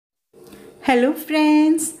Hello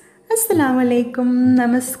friends, Assalamualaikum,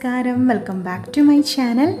 Namaskaram, welcome back to my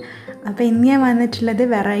channel. അപ്പോൾ ഇന്ന് ഞാൻ വന്നിട്ടുള്ളത്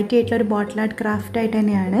വെറൈറ്റി ആയിട്ടുള്ള ഒരു ബോട്ടിൽ ആർട്ട് ക്രാഫ്റ്റ് ആയിട്ട്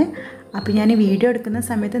തന്നെയാണ്. അപ്പോൾ ഞാൻ വീഡിയോ എടുക്കുന്ന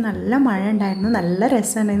സമയത്ത് നല്ല മഴ ഉണ്ടായിരുന്നു, നല്ല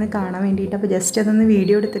രസമുണ്ടായിരുന്നു കാണാൻ വേണ്ടിയിട്ട്. അപ്പോൾ ജസ്റ്റ് അതൊന്ന്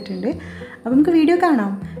വീഡിയോ എടുത്തിട്ടുണ്ട്. അപ്പോൾ നമുക്ക് വീഡിയോ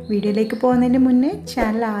കാണാം. വീഡിയോയിലേക്ക് പോകുന്നതിന് മുന്നേ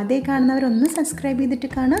ചാനൽ ആദ്യം കാണുന്നവരൊന്ന് സബ്സ്ക്രൈബ് ചെയ്തിട്ട്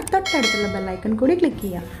കാണാം, തൊട്ടടുത്തുള്ള ബെല്ലൈക്കൺ കൂടി ക്ലിക്ക്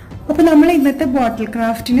ചെയ്യാം. അപ്പോൾ നമ്മൾ ഇന്നത്തെ ബോട്ടിൽ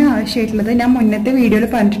ക്രാഫ്റ്റിന് ആവശ്യമായിട്ടുള്ളത് ഞാൻ മുന്നത്തെ വീഡിയോയിൽ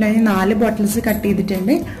പറഞ്ഞിട്ടുണ്ടായിരുന്നു 4 ബോട്ടിൽസ് കട്ട്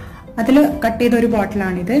ചെയ്തിട്ടുണ്ട്. അതിൽ കട്ട് ചെയ്ത ഒരു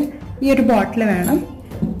ബോട്ടിലാണിത്. ഈ ഒരു ബോട്ടിൽ വേണം.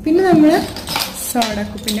 പിന്നെ നമ്മൾ സോഡ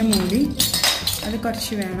കുപ്പിൻ്റെ മൂടി അത്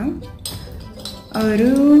കുറച്ച് വേണം. ഒരു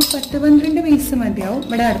 10-12 പീസ് മതിയാവും.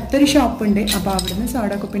 ഇവിടെ അടുത്തൊരു ഷോപ്പുണ്ട്, അപ്പോൾ അവിടുന്ന്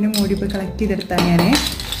സോഡ കുപ്പിൻ്റെ മൂടി പോയി കളക്ട് ചെയ്തെടുത്താൽ ഞാൻ.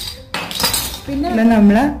 പിന്നെ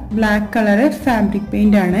നമ്മൾ ബ്ലാക്ക് കളറ് ഫാബ്രിക്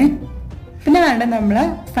പെയിൻ്റ് ആണ്. പിന്നെ വേണ്ട നമ്മൾ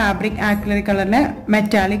ഫാബ്രിക് ആക്രിലിക് കളറിലെ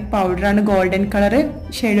മെറ്റാലിക് പൗഡറാണ്, ഗോൾഡൻ കളറ്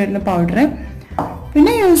ഷെയ്ഡ് വരുന്ന പൗഡർ.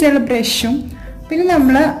 പിന്നെ യൂസ് ചെയ്യുന്ന ബ്രഷും. പിന്നെ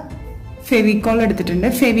നമ്മൾ ഫെവിക്കോൾ എടുത്തിട്ടുണ്ട്.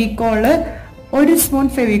 ഫെവിക്കോള് 1 സ്പൂൺ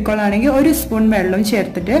ഫെവിക്കോൾ ആണെങ്കിൽ 1 സ്പൂൺ വെള്ളവും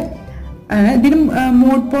ചേർത്തിട്ട് ഇതിന്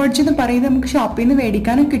മൂഡ് പോഡ്സ് എന്ന് പറയുന്നത് നമുക്ക് ഷോപ്പിൽ നിന്ന്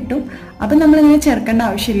മേടിക്കാനും കിട്ടും. അപ്പം നമ്മളിങ്ങനെ ചേർക്കേണ്ട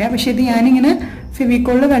ആവശ്യമില്ല. പക്ഷെ ഇത് ഞാനിങ്ങനെ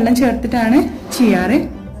ഫെവിക്കോളിൽ വെള്ളം ചേർത്തിട്ടാണ് ചെയ്യാറ്.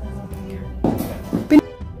 പിന്നെ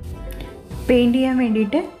പെയിൻറ് ചെയ്യാൻ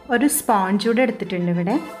വേണ്ടിയിട്ട് ഒരു സ്പോഞ്ച് കൂടെ എടുത്തിട്ടുണ്ട്.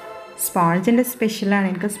 ഇവിടെ സ്പോഞ്ചിൻ്റെ സ്പെഷ്യലാണ്.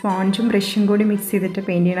 എനിക്ക് സ്പോഞ്ചും ബ്രഷും കൂടി മിക്സ് ചെയ്തിട്ട്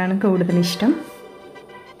പെയിൻറ് ചെയ്യാനാണ് കൂടുതൽ ഇഷ്ടം.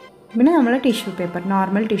 പിന്നെ നമ്മൾ ടിഷ്യൂ പേപ്പർ,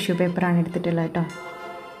 നോർമൽ ടിഷ്യൂ പേപ്പറാണ് എടുത്തിട്ടുള്ളത് കേട്ടോ.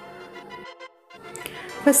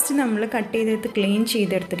 ഫസ്റ്റ് നമ്മൾ കട്ട് ചെയ്തെടുത്ത് ക്ലീൻ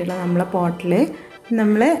ചെയ്തെടുത്തിട്ടുള്ള നമ്മളെ പോട്ടിൽ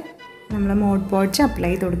നമ്മളെ മോഡ് പോഡ്സ്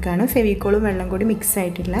അപ്ലൈ ചെയ്ത് കൊടുക്കുകയാണ്. ഫെവിക്കോളും വെള്ളം കൂടി മിക്സ്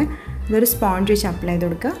ആയിട്ടുള്ള ഇതൊരു സ്പോഞ്ച് വെച്ച് അപ്ലൈ ചെയ്ത്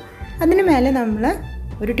കൊടുക്കുക. അതിന് മേലെ നമ്മൾ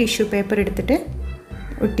ഒരു ടിഷ്യൂ പേപ്പർ എടുത്തിട്ട്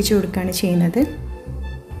ഒട്ടിച്ചു കൊടുക്കുകയാണ് ചെയ്യുന്നത്.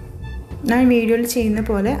 ഞാൻ വീഡിയോയിൽ ചെയ്യുന്ന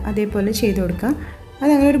പോലെ അതേപോലെ ചെയ്ത് കൊടുക്കുക.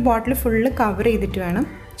 അതങ്ങനെ ഒരു ബോട്ടിൽ ഫുള്ള് കവർ ചെയ്തിട്ട് വേണം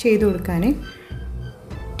ചെയ്ത് കൊടുക്കാൻ.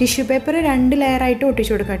 ടിഷ്യൂ പേപ്പർ 2 ലെയറായിട്ട്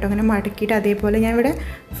ഒട്ടിച്ചു കൊടുക്കാം കേട്ടോ. അങ്ങനെ മടക്കിയിട്ട് അതേപോലെ ഞാൻ ഇവിടെ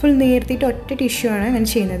ഫുൾ നീർത്തിയിട്ട് ഒറ്റ ടിഷ്യൂ ആണ് ഞാൻ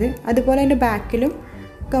ചെയ്യുന്നത്. അതുപോലെ അതിൻ്റെ ബാക്കിലും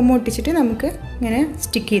ഗം ഒട്ടിച്ചിട്ട് നമുക്ക് ഇങ്ങനെ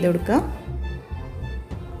സ്റ്റിക്ക് ചെയ്ത് കൊടുക്കുക.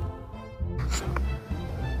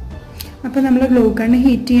 അപ്പോൾ നമ്മൾ ഗ്ലൂ ഗൺ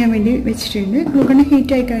ഹീറ്റ് ചെയ്യാൻ വേണ്ടി വെച്ചിട്ടുണ്ട്. ഗ്ലൂ ഗൺ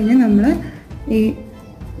ഹീറ്റ് ആയി കഴിഞ്ഞാൽ നമ്മൾ ഈ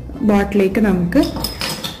ബോട്ടിലേക്ക് നമുക്ക്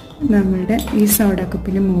നമ്മളുടെ ഈ സോഡ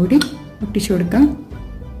കപ്പിൻ്റെ മൂടി ഒട്ടിച്ചു കൊടുക്കാം.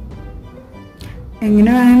 എങ്ങനെ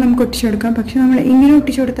വേണമെങ്കിൽ നമുക്ക് ഒട്ടിച്ചു കൊടുക്കാം. പക്ഷെ നമ്മൾ ഇങ്ങനെ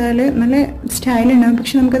ഒട്ടിച്ചു കൊടുത്താൽ നല്ല സ്റ്റൈലുണ്ടാകും.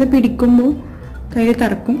 പക്ഷെ നമുക്കത് പിടിക്കുമ്പോൾ കയ്യിൽ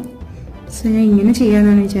തറക്കും. സോ ഞാൻ ഇങ്ങനെ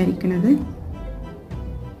ചെയ്യാമെന്നാണ് വിചാരിക്കുന്നത്.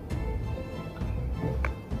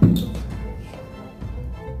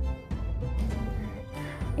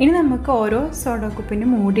 ഇനി നമുക്ക് ഓരോ സോഡ കുപ്പിൻ്റെ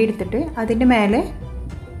മൂടി എടുത്തിട്ട് അതിൻ്റെ മേലെ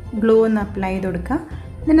ഗ്ലൂ ഒന്ന് അപ്ലൈ ചെയ്ത് കൊടുക്കുക.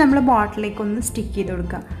 എന്നിട്ട് നമ്മൾ ബോട്ടിലേക്ക് ഒന്ന് സ്റ്റിക്ക് ചെയ്ത്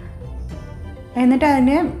കൊടുക്കുക. എന്നിട്ട്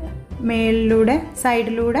അതിൻ്റെ മേലിലൂടെ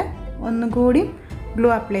സൈഡിലൂടെ ഒന്നുകൂടി ഗ്ലൂ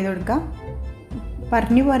അപ്ലൈ ചെയ്ത് കൊടുക്കുക.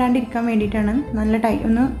 പറഞ്ഞു പോരാണ്ടിരിക്കാൻ വേണ്ടിയിട്ടാണ് നല്ല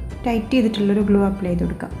ഒന്ന് ടൈറ്റ് ചെയ്തിട്ടുള്ളൊരു ഗ്ലൂ അപ്ലൈ ചെയ്ത്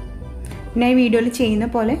കൊടുക്കുക. പിന്നെ ഈ വീഡിയോയിൽ ചെയ്യുന്ന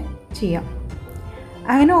പോലെ ചെയ്യാം.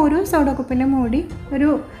 അങ്ങനെ ഓരോ സോഡ കുപ്പിൻ്റെ മൂടി ഒരു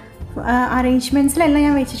അറേഞ്ച്മെൻറ്റ്സിലെല്ലാം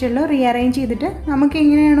ഞാൻ വെച്ചിട്ടുള്ളൂ. റീഅറേഞ്ച് ചെയ്തിട്ട് നമുക്ക്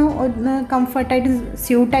എങ്ങനെയാണോ ഒന്ന് കംഫർട്ടായിട്ട്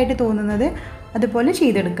സ്യൂട്ടായിട്ട് തോന്നുന്നത് അതുപോലെ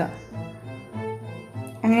ചെയ്തെടുക്കുക.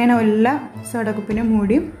 അങ്ങനെയാണ് എല്ലാ സോഡ കുപ്പിൻ്റെ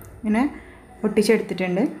മൂടിയും ഇങ്ങനെ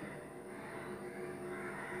ഒട്ടിച്ചെടുത്തിട്ടുണ്ട്.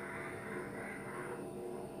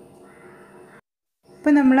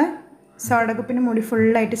 ഇപ്പോൾ നമ്മൾ സോഡ കപ്പിൻ്റെ മൂടി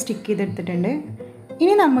ഫുള്ളായിട്ട് സ്റ്റിക്ക് ചെയ്തെടുത്തിട്ടുണ്ട്.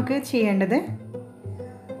 ഇനി നമുക്ക് ചെയ്യേണ്ടത്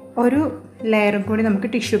ഒരു ലെയറും കൂടി നമുക്ക്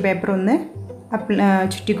ടിഷ്യൂ പേപ്പർ ഒന്ന്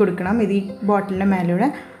ചുറ്റി കൊടുക്കണം ഇത് ഈ ബോട്ടിലിൻ്റെ മേലൂടെ.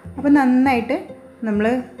 അപ്പോൾ നന്നായിട്ട് നമ്മൾ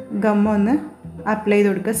ഗമ്മൊന്ന് അപ്ലൈ ചെയ്ത്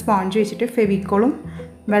കൊടുക്കുക. സ്പോഞ്ച് വെച്ചിട്ട് ഫെവിക്കോളും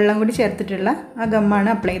വെള്ളം കൂടി ചേർത്തിട്ടുള്ള ആ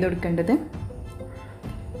ഗമ്മാണ് അപ്ലൈ ചെയ്ത് കൊടുക്കേണ്ടത്.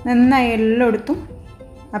 നന്നായി എല്ലായിടത്തും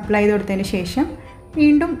അപ്ലൈ ചെയ്ത് കൊടുത്തതിന് ശേഷം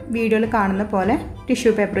വീണ്ടും വീഡിയോയിൽ കാണുന്ന പോലെ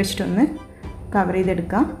ടിഷ്യൂ പേപ്പർ വെച്ചിട്ടൊന്ന് കവർ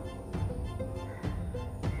ചെയ്തെടുക്കാം.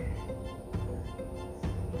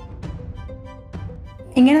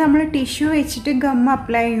 ഇങ്ങനെ നമ്മൾ ടിഷ്യൂ വെച്ചിട്ട് ഗം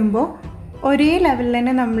അപ്ലൈ ചെയ്യുമ്പോൾ ഒരേ ലെവലിൽ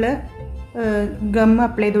തന്നെ നമ്മൾ ഗം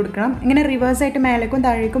അപ്ലൈ ചെയ്ത് കൊടുക്കണം. ഇങ്ങനെ റിവേഴ്സായിട്ട് മേലേക്കും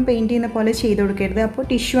താഴേക്കും പെയിൻറ്റ് ചെയ്യുന്ന പോലെ ചെയ്ത് കൊടുക്കരുത്. അപ്പോൾ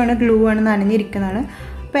ടിഷ്യൂ ആണ് ഗ്ലൂ ആണ് നനഞ്ഞിരിക്കുന്നതാണ്.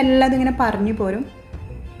 അപ്പോൾ എല്ലാം ഇങ്ങനെ പറഞ്ഞു പോരും.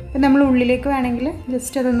 അപ്പം നമ്മൾ ഉള്ളിലേക്ക് വേണമെങ്കിൽ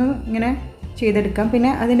ജസ്റ്റ് അതൊന്ന് ഇങ്ങനെ ചെയ്തെടുക്കാം.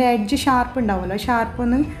 പിന്നെ അതിൻ്റെ എഡ്ജ് ഷാർപ്പ് ഉണ്ടാവുമല്ലോ, ഷാർപ്പ്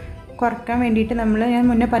ഒന്ന് കുറക്കാൻ വേണ്ടിയിട്ട് ഞാൻ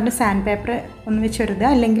മുന്നേ പറഞ്ഞ സാൻഡ് പേപ്പർ ഒന്ന് വെച്ച് കൊടുക്കുക.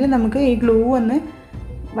 അല്ലെങ്കിൽ നമുക്ക് ഈ ഗ്ലൂ ഒന്ന്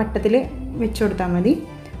വട്ടത്തിൽ വെച്ച് കൊടുത്താൽ മതി.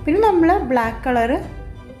 പിന്നെ നമ്മൾ ബ്ലാക്ക് കളറ്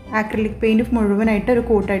ആക്രിലിക് പെയിൻറ്റ് മുഴുവനായിട്ട് ഒരു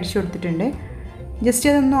കോട്ട് അടിച്ചു കൊടുത്തിട്ടുണ്ട്. ജസ്റ്റ്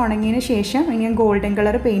അതൊന്ന് ഉണങ്ങിയതിന് ശേഷം ഞാൻ ഗോൾഡൻ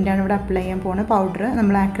കളർ പെയിൻറ്റാണ് ഇവിടെ അപ്ലൈ ചെയ്യാൻ പോകുന്നത്. പൗഡർ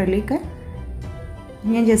നമ്മൾ ആക്രിലിക്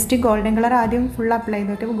ഞാൻ ജസ്റ്റ് ഗോൾഡൻ കളർ ആദ്യം ഫുൾ അപ്ലൈ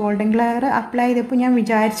ചെയ്തിട്ട് ഗോൾഡൻ കളർ അപ്ലൈ ചെയ്തപ്പോൾ ഞാൻ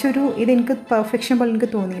വിചാരിച്ചൊരു ഇതെനിക്ക് പെർഫെക്ഷൻ പോലെ എനിക്ക്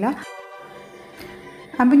തോന്നിയില്ല.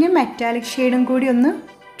 അപ്പോൾ ഞാൻ മെറ്റാലിക് ഷെയ്ഡും കൂടി ഒന്ന്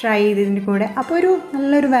ട്രൈ ചെയ്തതിൻ്റെ കൂടെ അപ്പോൾ ഒരു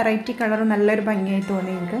നല്ലൊരു വെറൈറ്റി കളറും നല്ലൊരു ഭംഗിയായി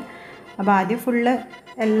തോന്നി എനിക്ക്. അപ്പോൾ ആദ്യം ഫുള്ള്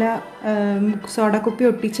എല്ലാ സോഡ കുപ്പി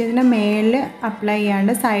ഒട്ടിച്ചതിന് മേളിൽ അപ്ലൈ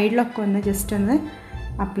ചെയ്യാണ്ട് സൈഡിലൊക്കെ ഒന്ന് ജസ്റ്റ് ഒന്ന്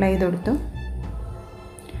അപ്ലൈ ചെയ്ത് കൊടുത്തു.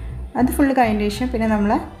 അത് ഫുള്ള് കഴിഞ്ഞ ശേഷം പിന്നെ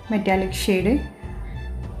നമ്മൾ മെറ്റാലിക് ഷെയ്ഡ്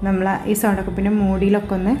നമ്മൾ ഈ സോഡ കുപ്പിൻ്റെ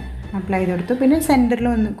മൂടിയിലൊക്കെ ഒന്ന് അപ്ലൈ ചെയ്ത് കൊടുത്തു. പിന്നെ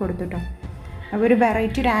സെൻറ്ററിലും ഒന്ന് കൊടുത്തു കേട്ടോ. അപ്പോൾ ഒരു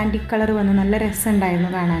വെറൈറ്റി ഒരു ആൻറ്റിക് കളർ വന്നു, നല്ല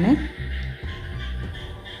രസമുണ്ടായിരുന്നു കാണാൻ.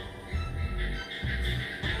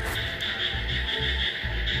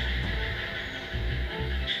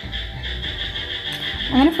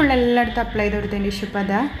 അങ്ങനെ ഫുൾ എല്ലായിടത്തും അപ്ലൈ ചെയ്ത് കൊടുത്തതിന് ശേഷം ഇപ്പോൾ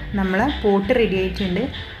അതാ നമ്മൾ പോട്ട് റെഡി ആയിട്ടുണ്ട്.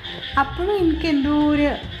 അപ്പോഴും എനിക്ക് എന്തോ ഒരു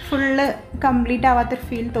ഫുള്ള് കംപ്ലീറ്റ് ആവാത്തൊരു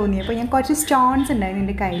ഫീൽ തോന്നി. അപ്പോൾ ഞാൻ കുറച്ച് സ്റ്റോൺസ് ഉണ്ടായിരുന്നു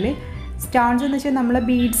എൻ്റെ കയ്യിൽ. സ്റ്റോൺസ് എന്ന് വെച്ചാൽ നമ്മൾ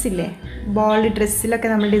ബീഡ്സ് ഇല്ലേ, ബോൾ ഡ്രസ്സിലൊക്കെ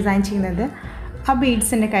നമ്മൾ ഡിസൈൻ ചെയ്യുന്നത്, ആ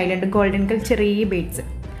ബീഡ്സ് എൻ്റെ കയ്യിലുണ്ട്, ഗോൾഡൻ കളർ ചെറിയ ബീഡ്സ്.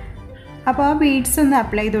 അപ്പോൾ ആ ബീഡ്സ് ഒന്ന്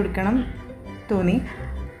അപ്ലൈ ചെയ്ത് കൊടുക്കണം തോന്നി.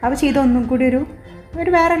 അപ്പോൾ ചെയ്ത ഒന്നും കൂടി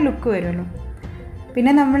ഒരു വേറെ ലുക്ക് വരുമല്ലോ.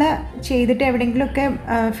 പിന്നെ നമ്മൾ ചെയ്തിട്ട് എവിടെയെങ്കിലുമൊക്കെ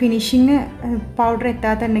ഫിനിഷിങ് പൗഡർ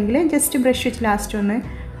എത്താത്തുണ്ടെങ്കിൽ ജസ്റ്റ് ബ്രഷ് വെച്ച് ലാസ്റ്റ് ഒന്ന്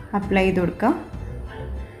അപ്ലൈ ചെയ്ത് കൊടുക്കാം.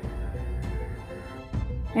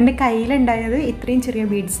 എൻ്റെ കയ്യിലുണ്ടായത് ഇത്രയും ചെറിയ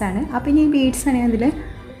ബീഡ്സാണ്. അപ്പോൾ ഇനി ഈ ബീഡ്സാണ് ഞാൻ ഇതിൽ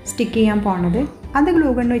സ്റ്റിക്ക് ചെയ്യാൻ പോണത്. അത്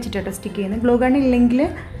ഗ്ലൂ ഗൺ വെച്ചിട്ടാണ് സ്റ്റിക്ക് ചെയ്യുന്നത്. ഗ്ലൂ ഗൺ ഇല്ലെങ്കിൽ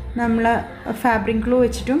നമ്മൾ ഫാബ്രിക് ഗ്ലൂ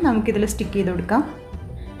വെച്ചിട്ടും നമുക്കിതിൽ സ്റ്റിക്ക് ചെയ്ത് കൊടുക്കാം.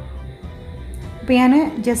 അപ്പോൾ ഞാൻ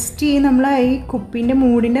ജസ്റ്റ് നമ്മൾ ഈ കുപ്പീൻ്റെ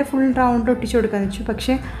മൂടിൻ്റെ ഫുൾ റൗണ്ട് ഒട്ടിച്ച് കൊടുക്കാമെന്ന് വെച്ചു.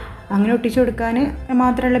 പക്ഷേ അങ്ങനെ ഒട്ടിച്ച് കൊടുക്കാൻ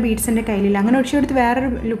മാത്രമുള്ള ബീഡ്സ് എൻ്റെ കയ്യിലില്ല. അങ്ങനെ ഒട്ടിച്ച് കൊടുത്ത് വേറൊരു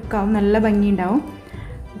ലുക്കാവും, നല്ല ഭംഗിയുണ്ടാവും.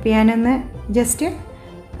 അപ്പോൾ ഞാനൊന്ന് ജസ്റ്റ്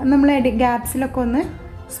നമ്മൾ ഗ്യാപ്സിലൊക്കെ ഒന്ന്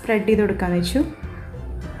സ്പ്രെഡ് ചെയ്ത് കൊടുക്കാമെന്ന് വെച്ചു.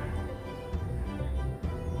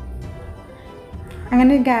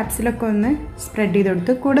 അങ്ങനെ ഗ്യാപ്സിലൊക്കെ ഒന്ന് സ്പ്രെഡ് ചെയ്ത്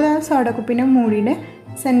കൊടുത്തു. കൂടുതൽ സോഡ കുപ്പിൻ്റെ മൂടിയുടെ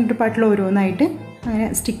സെൻറ്റർ പാർട്ടിൽ ഓരോന്നായിട്ട് അങ്ങനെ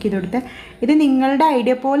സ്റ്റിക്ക് ചെയ്ത് കൊടുത്ത്. ഇത് നിങ്ങളുടെ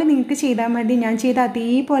ഐഡിയ പോലെ നിങ്ങൾക്ക് ചെയ്താൽ മതി. ഞാൻ ചെയ്ത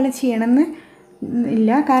അതേപോലെ ചെയ്യണമെന്ന്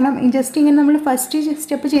ഇല്ല. കാരണം ജസ്റ്റ് ഇങ്ങനെ നമ്മൾ ഫസ്റ്റ്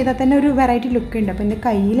സ്റ്റെപ്പ് ചെയ്താൽ തന്നെ ഒരു വെറൈറ്റി ലുക്ക് ഉണ്ട്. അപ്പോൾ എൻ്റെ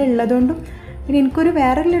കയ്യിലുള്ളതുകൊണ്ടും പിന്നെ എനിക്കൊരു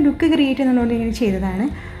വേറൊരു ലുക്ക് ക്രിയേറ്റ് ചെയ്യുന്നതുകൊണ്ട് ഇങ്ങനെ ചെയ്തതാണ്.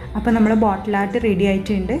 അപ്പോൾ നമ്മൾ ബോട്ടിൽ ആർട്ട് റെഡി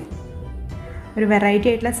ആയിട്ടുണ്ട്. ഒരു വെറൈറ്റി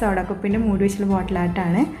ആയിട്ടുള്ള സോഡ കുപ്പിൻ്റെ മൂടി വെച്ചുള്ള ബോട്ടിൽ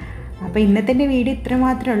ആർട്ടാണ്. അപ്പോൾ ഇന്നത്തെ എൻ്റെ വീഡിയോ ഇത്ര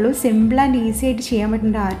മാത്രമേ ഉള്ളൂ. സിമ്പിൾ ആൻഡ് ഈസി ആയിട്ട് ചെയ്യാൻ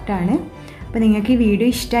പറ്റുന്ന ആർട്ടാണ്. അപ്പോൾ നിങ്ങൾക്ക് ഈ വീഡിയോ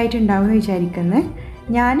ഇഷ്ടമായിട്ടുണ്ടാവും എന്ന് വിചാരിക്കുന്നത്.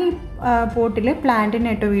 ഞാൻ ഈ പോട്ടിൽ പ്ലാന്റിന്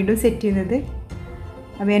കേട്ടോ വീഡിയോ സെറ്റ് ചെയ്യുന്നത്.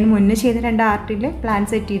 അപ്പോൾ ഞാൻ മുന്നേ ചെയ്ത 2 ആർട്ടിൽ പ്ലാന്റ്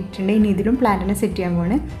സെറ്റ് ചെയ്തിട്ടുണ്ട്. ഇനി ഇതിലും പ്ലാന്റിനെ സെറ്റ് ചെയ്യാൻ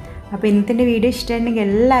പോവാണ്. അപ്പോൾ ഇന്നത്തെ എൻ്റെ വീഡിയോ ഇഷ്ടമായിട്ടുണ്ടെങ്കിൽ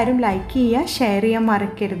എല്ലാവരും ലൈക്ക് ചെയ്യുക, ഷെയർ ചെയ്യാൻ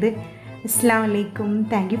മറക്കരുത്. അസ്സലാമു അലൈക്കും.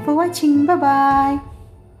 Thank you for watching. By.